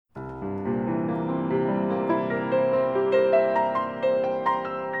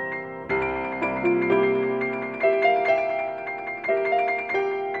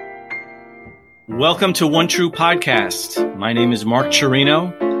Welcome to One True Podcast. My name is Mark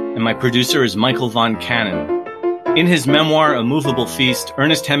Chirino, and my producer is Michael Von Cannon. In his memoir, A Movable Feast,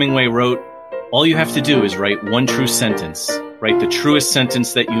 Ernest Hemingway wrote, "All you have to do is write one true sentence. Write the truest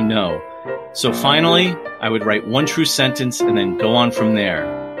sentence that you know." So finally, I would write one true sentence and then go on from there.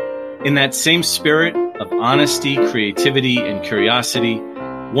 In that same spirit of honesty, creativity, and curiosity,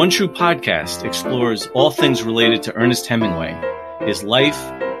 One True Podcast explores all things related to Ernest Hemingway, his life,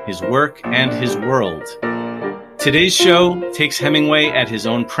 his work, and his world. Today's show takes Hemingway at his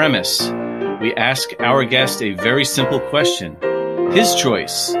own premise. We ask our guest a very simple question, his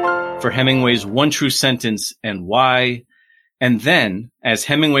choice for Hemingway's one true sentence and why, and then, as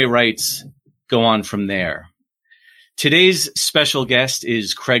Hemingway writes, go on from there. Today's special guest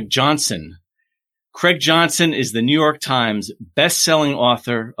is Craig Johnson. Craig Johnson is the New York Times best-selling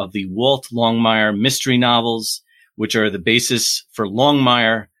author of the Walt Longmire mystery novels, which are the basis for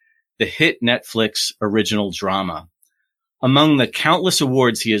Longmire, the hit Netflix original drama. Among the countless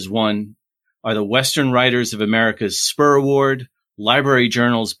awards he has won are the Western Writers of America's Spur Award, Library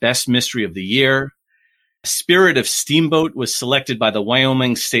Journal's Best Mystery of the Year. Spirit of Steamboat was selected by the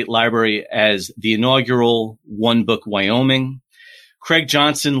Wyoming State Library as the inaugural One Book Wyoming. Craig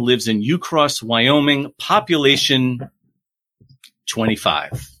Johnson lives in Ucross, Wyoming, population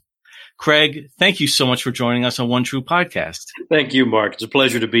 25. Craig, thank you so much for joining us on One True Podcast. Thank you, Mark. It's a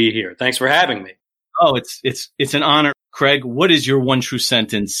pleasure to be here. Thanks for having me. Oh, it's an honor. Craig, what is your one true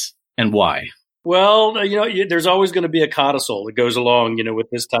sentence and why? Well, there's always going to be a codicil that goes along, with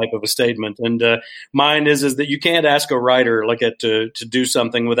this type of a statement. And mine is that you can't ask a writer to do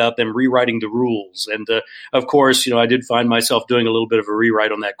something without them rewriting the rules. And of course, I did find myself doing a little bit of a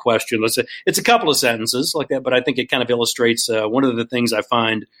rewrite on that question. Let's say it's a couple of sentences like that, but I think it kind of illustrates one of the things I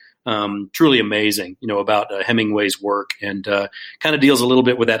find truly amazing, about Hemingway's work, and kind of deals a little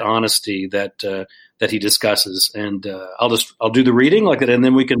bit with that honesty that he discusses. And I'll do the reading like that, and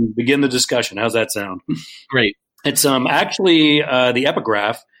then we can begin the discussion. How's that sound? Great. It's actually the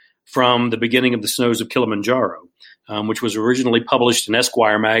epigraph from the beginning of the Snows of Kilimanjaro, which was originally published in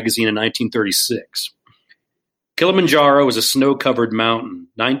Esquire magazine in 1936. Kilimanjaro is a snow-covered mountain,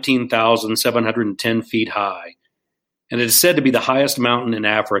 19,710 feet high, and it is said to be the highest mountain in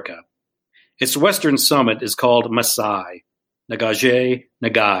Africa. Its western summit is called Masai, Nagaje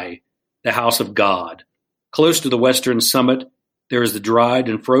Nagai, the house of God. Close to the western summit, there is the dried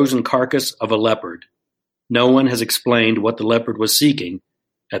and frozen carcass of a leopard. No one has explained what the leopard was seeking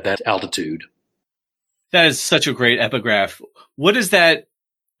at that altitude. That is such a great epigraph. What does that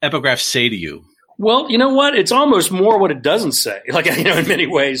epigraph say to you? Well, you know what? It's almost more what it doesn't say. In many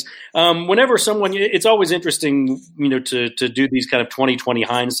ways, whenever someone, it's always interesting, to do these kind of 20/20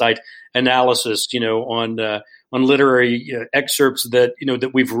 hindsight analysis, on literary excerpts that,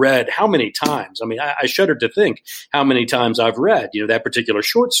 that we've read how many times. I mean, I shudder to think how many times I've read, that particular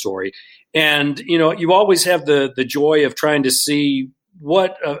short story. And, you always have the joy of trying to see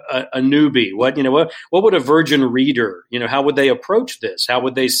what a newbie, what would a virgin reader, how would they approach this? How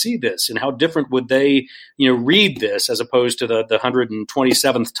would they see this? And how different would they, read this as opposed to the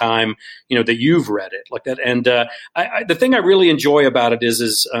 127th time, that you've read it like that. And the thing I really enjoy about it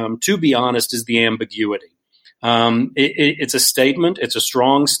is to be honest, is the ambiguity. It's a statement. It's a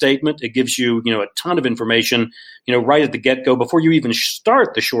strong statement. It gives you, a ton of information, right at the get-go before you even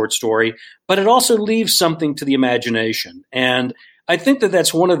start the short story, but it also leaves something to the imagination. And I think that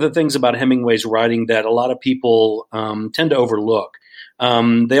that's one of the things about Hemingway's writing that a lot of people tend to overlook.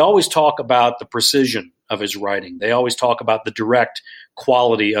 They always talk about the precision of his writing. They always talk about the direct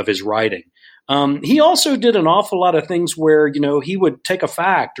quality of his writing. He also did an awful lot of things where, he would take a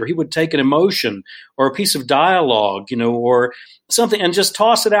fact, or he would take an emotion or a piece of dialogue, or something, and just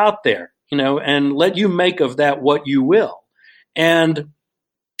toss it out there, and let you make of that what you will. And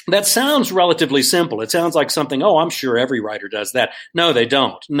that sounds relatively simple. It sounds like something, I'm sure every writer does that. No, they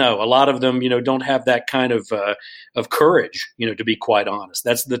don't. No, a lot of them, don't have that kind of courage, to be quite honest.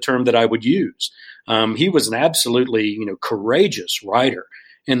 That's the term that I would use. He was an absolutely, courageous writer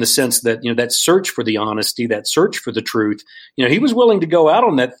in the sense that, that search for the honesty, that search for the truth, he was willing to go out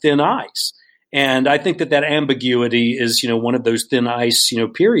on that thin ice. And I think that ambiguity is, one of those thin ice,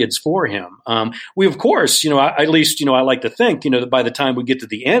 periods for him. We, of course, at least, I like to think, that by the time we get to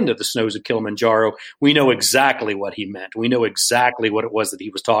the end of the Snows of Kilimanjaro, we know exactly what he meant. We know exactly what it was that he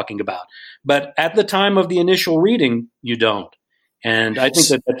was talking about. But at the time of the initial reading, you don't. And I think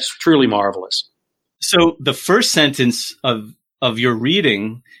that that's truly marvelous. So the first sentence of your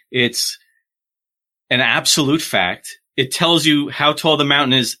reading, it's an absolute fact. It tells you how tall the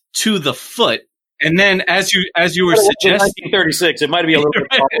mountain is to the foot. And then as you were suggesting, 1936, it might be a little bit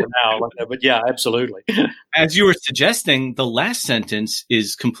harder now, like that, but yeah, absolutely. As you were suggesting, the last sentence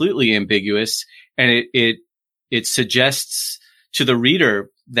is completely ambiguous, and it suggests to the reader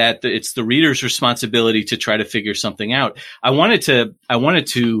that it's the reader's responsibility to try to figure something out. I wanted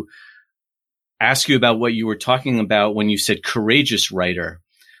to ask you about what you were talking about when you said courageous writer.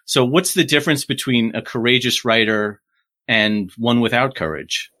 So what's the difference between a courageous writer and one without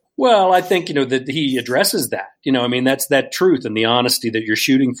courage? Well, I think, that he addresses that. I mean, that's that truth and the honesty that you're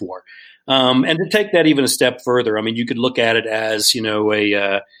shooting for. And to take that even a step further, I mean, you could look at it as,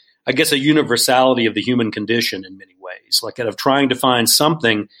 I guess a universality of the human condition in many ways, like of trying to find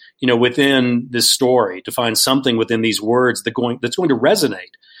something, within this story, to find something within these words that's going to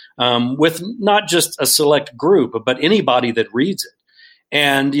resonate with not just a select group, but anybody that reads it.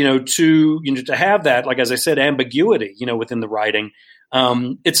 And, to have that, like, as I said, ambiguity, within the writing,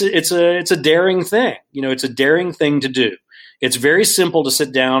 it's a daring thing. It's a daring thing to do. It's very simple to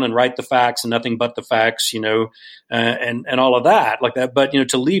sit down and write the facts and nothing but the facts, and all of that like that. But,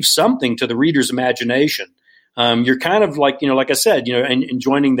 to leave something to the reader's imagination, you're kind of like, like I said, and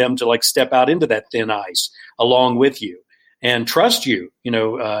joining them to like step out into that thin ice along with you and trust you, in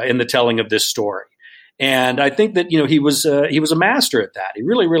the telling of this story. And I think that, he was a master at that. He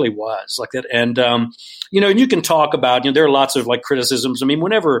really, really was like that. And, and you can talk about, there are lots of like criticisms. I mean,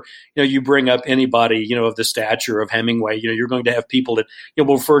 whenever, you bring up anybody, of the stature of Hemingway, you're going to have people that,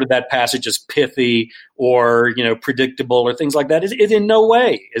 will refer to that passage as pithy or, predictable or things like that. It in no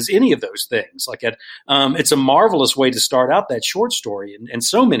way is any of those things like that. It's a marvelous way to start out that short story in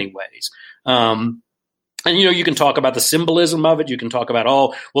so many ways. And, you can talk about the symbolism of it. You can talk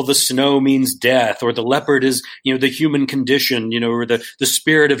about, the snow means death, or the leopard is, the human condition, or the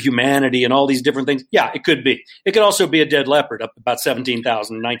spirit of humanity and all these different things. Yeah, it could be. It could also be a dead leopard up about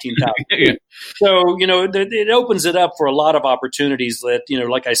 17,000, 19,000. Yeah. So, it opens it up for a lot of opportunities that,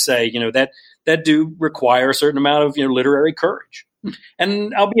 like I say, that do require a certain amount of, literary courage.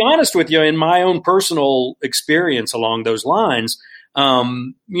 And I'll be honest with you, in my own personal experience along those lines,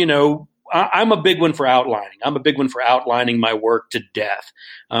 I'm a big one for outlining. I'm a big one for outlining my work to death.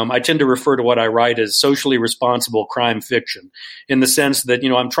 I tend to refer to what I write as socially responsible crime fiction, in the sense that,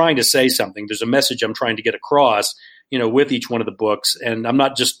 I'm trying to say something. There's a message I'm trying to get across, with each one of the books. And I'm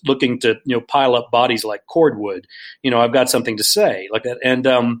not just looking to, pile up bodies like cordwood. I've got something to say like that. And,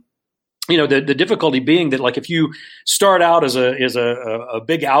 the difficulty being that, like, if you start out as a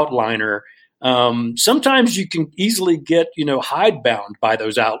big outliner, sometimes you can easily get, hidebound by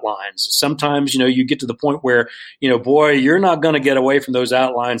those outlines. Sometimes, you get to the point where, boy, you're not going to get away from those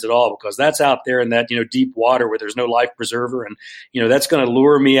outlines at all, because that's out there in that, deep water where there's no life preserver. And, that's going to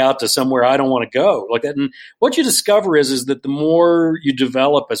lure me out to somewhere I don't want to go like that. And what you discover is that the more you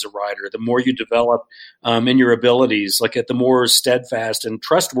develop as a writer, the more you develop in your abilities, like the more steadfast and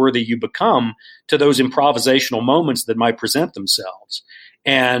trustworthy you become to those improvisational moments that might present themselves.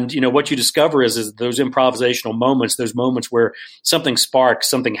 And, what you discover is those improvisational moments, those moments where something sparks,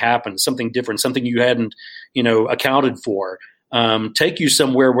 something happens, something different, something you hadn't, accounted for, take you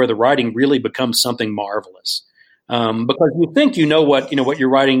somewhere where the writing really becomes something marvelous. Because you think what your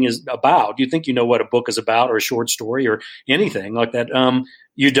writing is about. You think what a book is about, or a short story, or anything like that.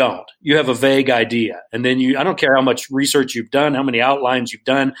 You don't. You have a vague idea. And then I don't care how much research you've done, how many outlines you've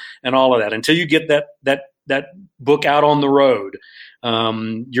done, and all of that, until you get that book out on the road.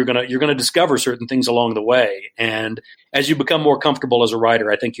 You're gonna discover certain things along the way, and as you become more comfortable as a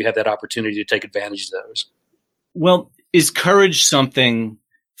writer, I think you have that opportunity to take advantage of those. Well, is courage something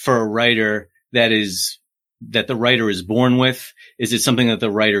for a writer that the writer is born with? Is it something that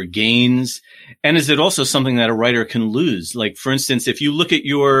the writer gains? And is it also something that a writer can lose? Like, for instance, if you look at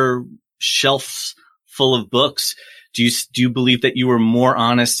your shelves full of books, do you believe that you were more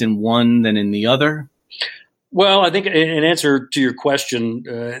honest in one than in the other? Well, I think in answer to your question,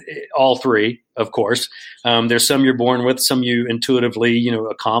 all three, of course. There's some you're born with, some you intuitively,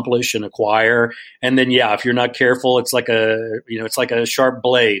 accomplish and acquire. And then, if you're not careful, it's like a sharp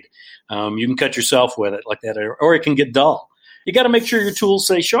blade. You can cut yourself with it like that, or it can get dull. You got to make sure your tools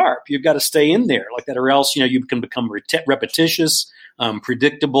stay sharp. You've got to stay in there like that, or else, you can become repetitious,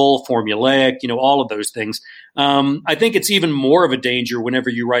 predictable, formulaic, all of those things. I think it's even more of a danger whenever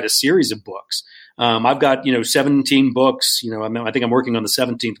you write a series of books. I've got, 17 books, I think I'm working on the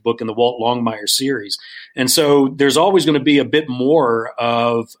 17th book in the Walt Longmire series. And so there's always going to be a bit more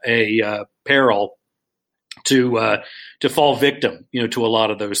of a peril to fall victim, to a lot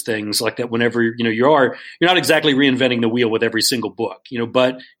of those things like that. Whenever, you're not exactly reinventing the wheel with every single book,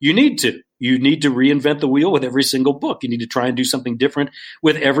 but you need to, You need to reinvent the wheel with every single book. You need to try and do something different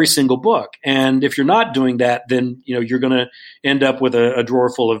with every single book. And if you're not doing that, then, you're going to end up with a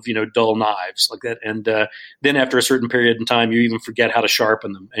drawer full of, dull knives like that. And then after a certain period in time, you even forget how to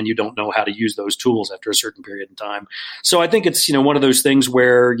sharpen them, and you don't know how to use those tools after a certain period in time. So I think it's, one of those things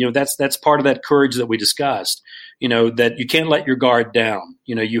where, that's part of that courage that we discussed, that you can't let your guard down.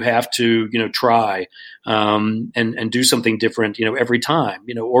 You have to, try and do something different, every time,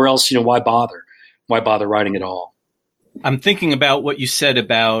 or else, why bother? Why bother writing at all? I'm thinking about what you said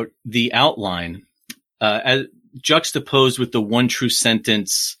about the outline, as juxtaposed with the one true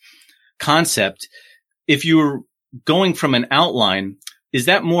sentence concept. If you were going from an outline, is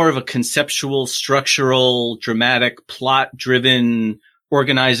that more of a conceptual, structural, dramatic, plot-driven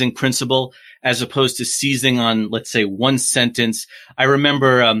organizing principle, as opposed to seizing on, let's say, one sentence? I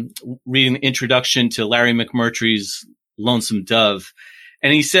remember reading the introduction to Larry McMurtry's Lonesome Dove,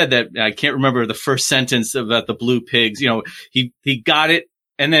 and he said that, I can't remember the first sentence about the blue pigs. He got it,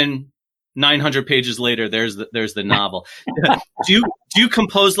 and then 900 pages later, there's the novel. Do you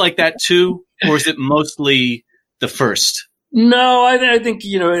compose like that too, or is it mostly the first? No, I think,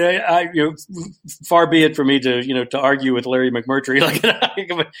 far be it for me to argue with Larry McMurtry.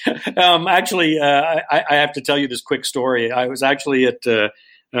 Actually, I have to tell you this quick story. I was actually at,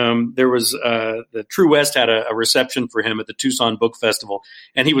 there was, the True West had a reception for him at the Tucson Book Festival,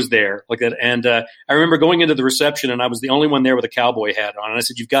 and he was there like that. And, I remember going into the reception, and I was the only one there with a cowboy hat on. And I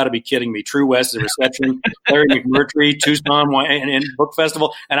said, "You've got to be kidding me. True West is a reception, Larry McMurtry, Tucson and Book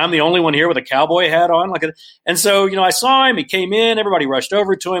Festival. And I'm the only one here with a cowboy hat on." And so, I saw him, he came in, everybody rushed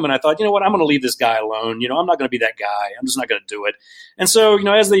over to him. And I thought, you know what, I'm going to leave this guy alone. I'm not going to be that guy. I'm just not going to do it. And so,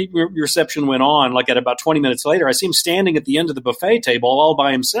 as the reception went on, like at about 20 minutes later, I see him standing at the end of the buffet table all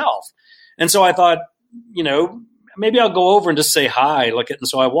by himself. And so I thought, maybe I'll go over and just say hi. And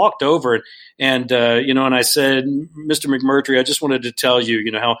so I walked over and I said, "Mr. McMurtry, I just wanted to tell you,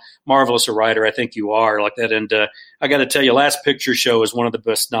 how marvelous a writer I think you are like that. And I got to tell you, Last Picture Show is one of the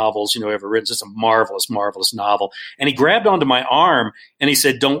best novels, ever written. It's just a marvelous, marvelous novel." And he grabbed onto my arm and he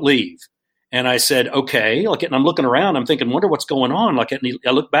said, "Don't leave." And I said, "Okay." And I'm looking around, I'm thinking, wonder what's going on. And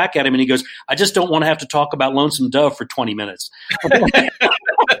I look back at him and he goes, "I just don't want to have to talk about Lonesome Dove for 20 minutes.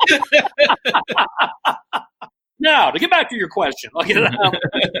 Now, to get back to your question,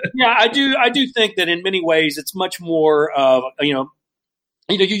 yeah, I do think that in many ways it's much more of, you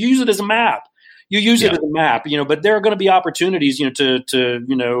use it as a map. You use it as a map, but there are going to be opportunities,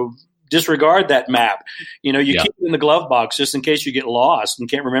 to disregard that map. You keep it in the glove box just in case you get lost and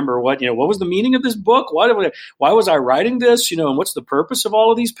can't remember what was the meaning of this book? Why was I writing this? And what's the purpose of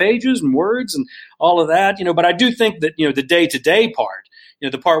all of these pages and words and all of that? But I do think that, the day-to-day part,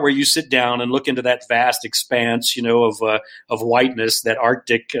 the part where you sit down and look into that vast expanse, of whiteness, that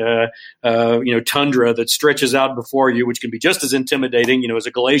Arctic, tundra that stretches out before you, which can be just as intimidating, as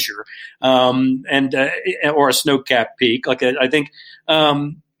a glacier, or a snow-capped peak. I think,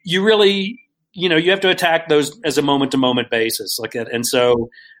 you really, you have to attack those as a moment-to-moment basis like that. And so,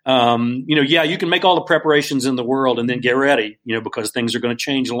 you can make all the preparations in the world and then get ready, because things are going to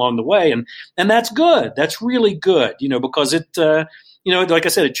change along the way. And that's good. That's really good, because it, like I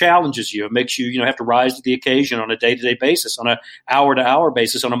said, it challenges you. It makes you, have to rise to the occasion on a day-to-day basis, on an hour-to-hour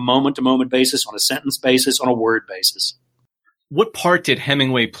basis, on a moment-to-moment basis, on a sentence basis, on a word basis. What part did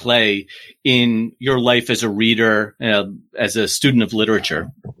Hemingway play in your life as a reader, as a student of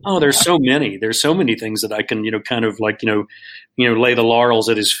literature? Oh, there's so many. There's so many things that I can, kind of lay the laurels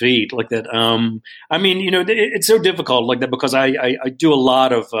at his feet like that. It's so difficult like that because I do a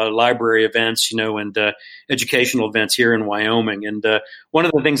lot of library events, and educational events here in Wyoming. And one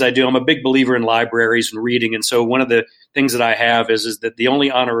of the things I do, I'm a big believer in libraries and reading. And so one of the things that I have is that the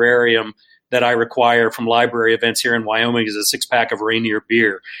only honorarium that I require from library events here in Wyoming is a 6-pack of Rainier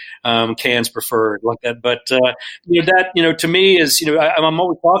beer, cans preferred like that. But, to me is, I'm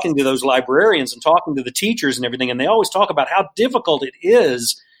always talking to those librarians and talking to the teachers and everything. And they always talk about how difficult it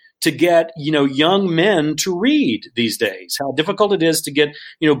is to get, young men to read these days, how difficult it is to get,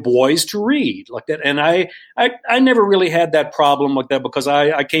 boys to read like that. And I never really had that problem like that because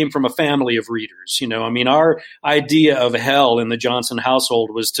I came from a family of readers. Our idea of hell in the Johnson household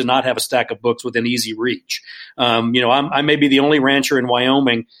was to not have a stack of books within easy reach. I may be the only rancher in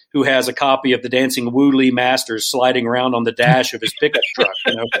Wyoming who has a copy of the Dancing Woolly Masters sliding around on the dash of his pickup truck.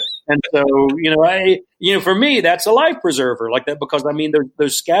 And so, for me, that's a life preserver like that because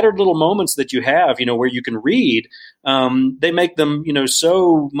those scattered little moments that you have, where you can read, they make them,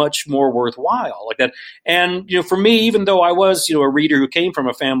 so much more worthwhile like that. And, for me, even though I was, a reader who came from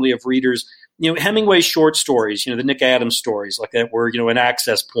a family of readers, Hemingway's short stories, the Nick Adams stories like that were, an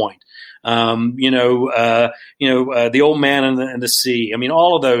access point. The Old Man and the Sea. I mean,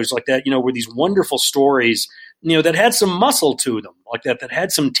 all of those like that, were these wonderful stories, that had some muscle to them, like that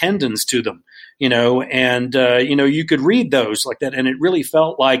had some tendons to them, and you could read those like that, and it really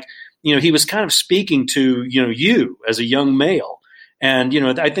felt like, he was kind of speaking to, you as a young male. And,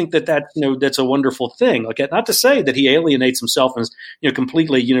 I think that's a wonderful thing. Like, not to say that he alienates himself and is,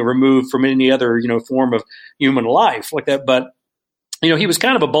 completely, removed from any other, form of human life like that. But, he was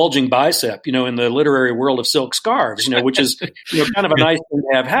kind of a bulging bicep, in the literary world of silk scarves, which is, kind of a nice thing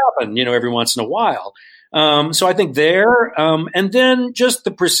to have happen, every once in a while. So I think there, and then just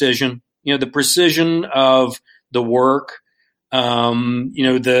the precision of the work, the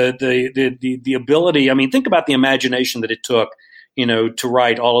ability. I mean, think about the imagination that it took, to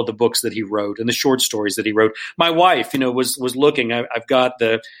write all of the books that he wrote and the short stories that he wrote. My wife, was looking. I've got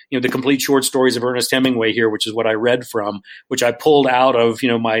the complete short stories of Ernest Hemingway here, which is what I read from, which I pulled out of,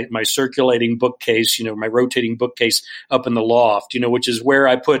 my circulating bookcase, my rotating bookcase up in the loft, which is where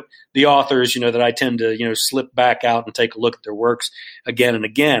I put the authors, that I tend to, slip back out and take a look at their works again and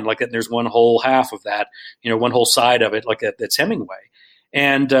again. Like that, and there's one whole half of that, one whole side of it, like that's Hemingway.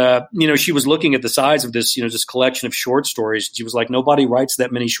 And, she was looking at the size of this, this collection of short stories. She was like, nobody writes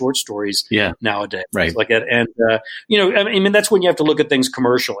that many short stories nowadays. Right. Like that. And, I mean, that's when you have to look at things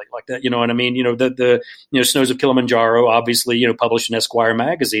commercially like that. You know what I mean? The Snows of Kilimanjaro, obviously, published in Esquire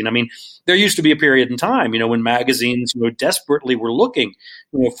magazine. I mean, there used to be a period in time, when magazines, desperately were looking,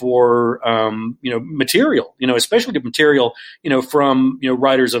 for, material, especially material, from,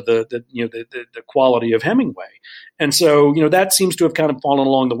 writers of the quality of Hemingway. And so, that seems to have kind of fallen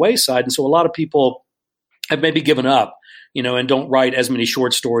along the wayside. And so a lot of people have maybe given up, and don't write as many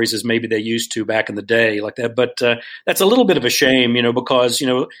short stories as maybe they used to back in the day like that. But that's a little bit of a shame, because,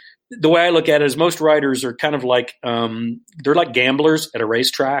 the way I look at it is most writers are kind of like, they're like gamblers at a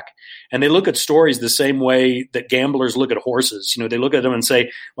racetrack, and they look at stories the same way that gamblers look at horses. They look at them and say,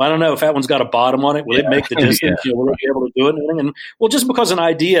 well, I don't know if that one's got a bottom on it. Will it make the distance? Will it be able to do it? And well, just because an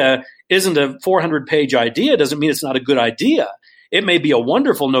idea isn't a 400-page idea doesn't mean it's not a good idea. It may be a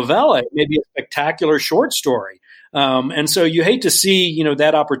wonderful novella. It may be a spectacular short story. And so you hate to see,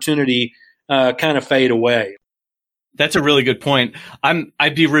 that opportunity kind of fade away. That's a really good point.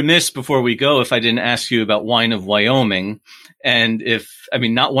 I'd be remiss before we go if I didn't ask you about Wine of Wyoming. And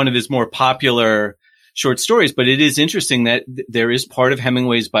not one of his more popular short stories, but it is interesting that there is part of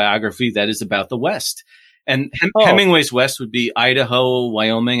Hemingway's biography that is about the West. And Hemingway's West would be Idaho,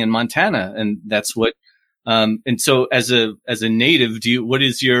 Wyoming, and Montana. And that's what, and so as a native, what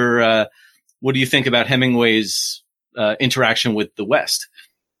do you think about Hemingway's, interaction with the West?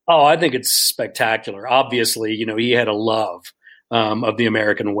 Oh, I think it's spectacular. Obviously, he had a love of the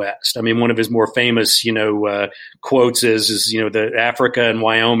American West. I mean, one of his more famous, quotes is the Africa and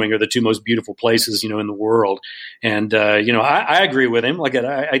Wyoming are the two most beautiful places, in the world. And, I agree with him. Like,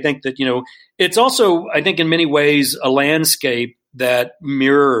 I think that, it's also, I think in many ways, a landscape that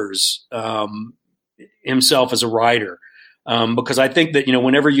mirrors himself as a writer. Because I think that,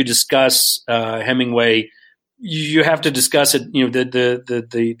 whenever you discuss Hemingway, you have to discuss it,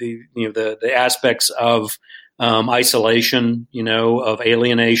 the aspects of isolation, of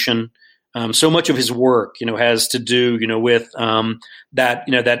alienation. So much of his work, has to do, with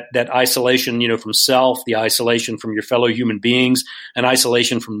that isolation, from self, the isolation from your fellow human beings, and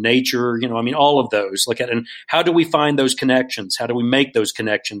isolation from nature. All of those. And how do we find those connections? How do we make those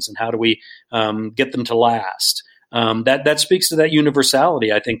connections? And how do we get them to last? That speaks to that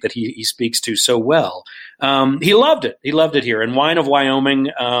universality, I think, that he speaks to so well. He loved it. He loved it here. And Wine of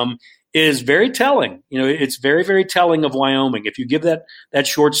Wyoming is very telling. It's very, very telling of Wyoming. If you give that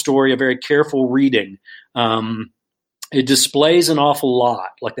short story a very careful reading, it displays an awful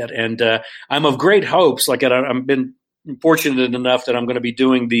lot like that. And I'm of great hopes. Like I've been fortunate enough that I'm going to be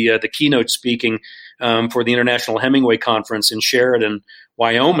doing the keynote speaking for the International Hemingway Conference in Sheridan,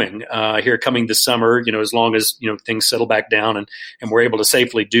 Wyoming, here coming this summer, as long as, things settle back down and we're able to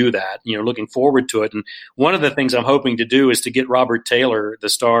safely do that, looking forward to it. And one of the things I'm hoping to do is to get Robert Taylor, the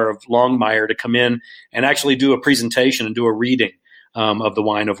star of Longmire, to come in and actually do a presentation and do a reading of The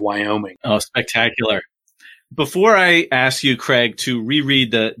Wine of Wyoming. Oh, spectacular. Before I ask you, Craig, to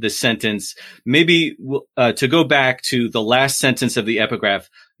reread the sentence, maybe to go back to the last sentence of the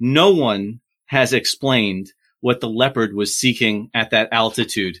epigraph, no one has explained what the leopard was seeking at that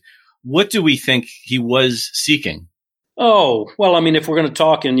altitude. What do we think he was seeking? Oh, well, if we're going to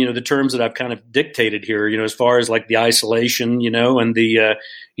talk in, the terms that I've kind of dictated here, as far as like the isolation, and the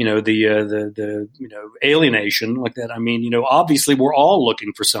alienation like that. Obviously we're all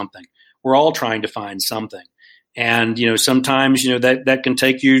looking for something. We're all trying to find something. And, sometimes, that can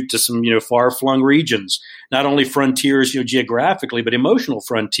take you to some, far-flung regions, not only frontiers, geographically, but emotional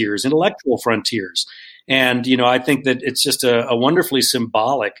frontiers, intellectual frontiers. And, I think that it's just a wonderfully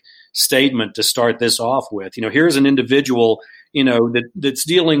symbolic statement to start this off with. Here's an individual, that's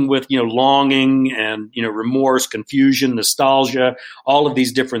dealing with, longing and, remorse, confusion, nostalgia, all of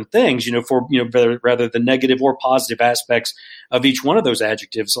these different things, for, rather the negative or positive aspects of each one of those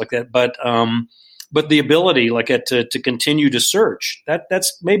adjectives like that. But the ability, to continue to search,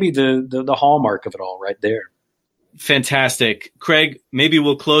 that's maybe the hallmark of it all right there. Fantastic. Craig, maybe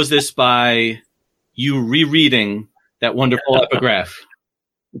we'll close this by you rereading that wonderful epigraph.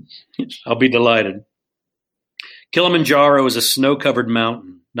 I'll be delighted. Kilimanjaro is a snow-covered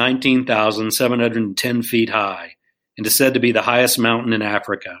mountain, 19,710 feet high, and is said to be the highest mountain in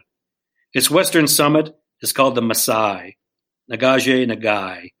Africa. Its western summit is called the Masai, Nagaje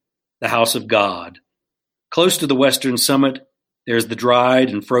Nagai, the house of God. Close to the western summit, there is the dried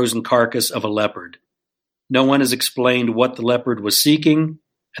and frozen carcass of a leopard. No one has explained what the leopard was seeking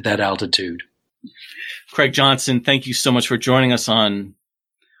at that altitude. Craig Johnson, thank you so much for joining us on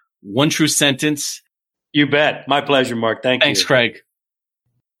One True Sentence. You bet. My pleasure, Mark. Thanks, Craig.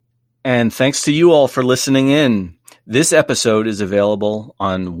 And thanks to you all for listening in. This episode is available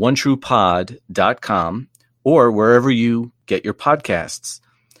on onetruepod.com or wherever you get your podcasts.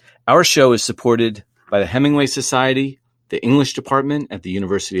 Our show is supported by the Hemingway Society, the English Department at the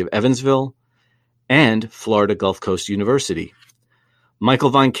University of Evansville, and Florida Gulf Coast University. Michael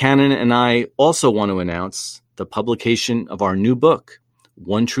Von Cannon and I also want to announce the publication of our new book,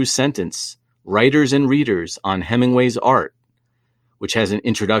 One True Sentence, Writers and Readers on Hemingway's Art, which has an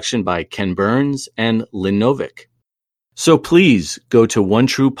introduction by Ken Burns and Lynn Novick. So please go to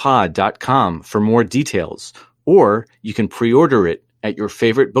onetruepod.com for more details, or you can pre-order it at your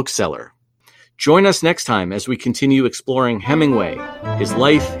favorite bookseller. Join us next time as we continue exploring Hemingway, his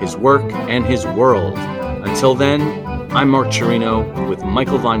life, his work, and his world. Until then, I'm Mark Chirino with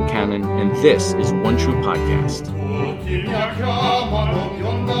Michael Von Cannon, and this is One True Podcast.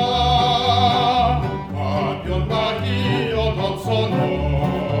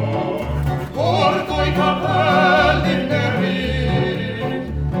 Porto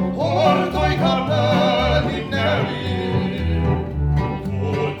i capelli neri,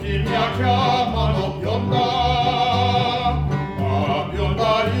 tutti mi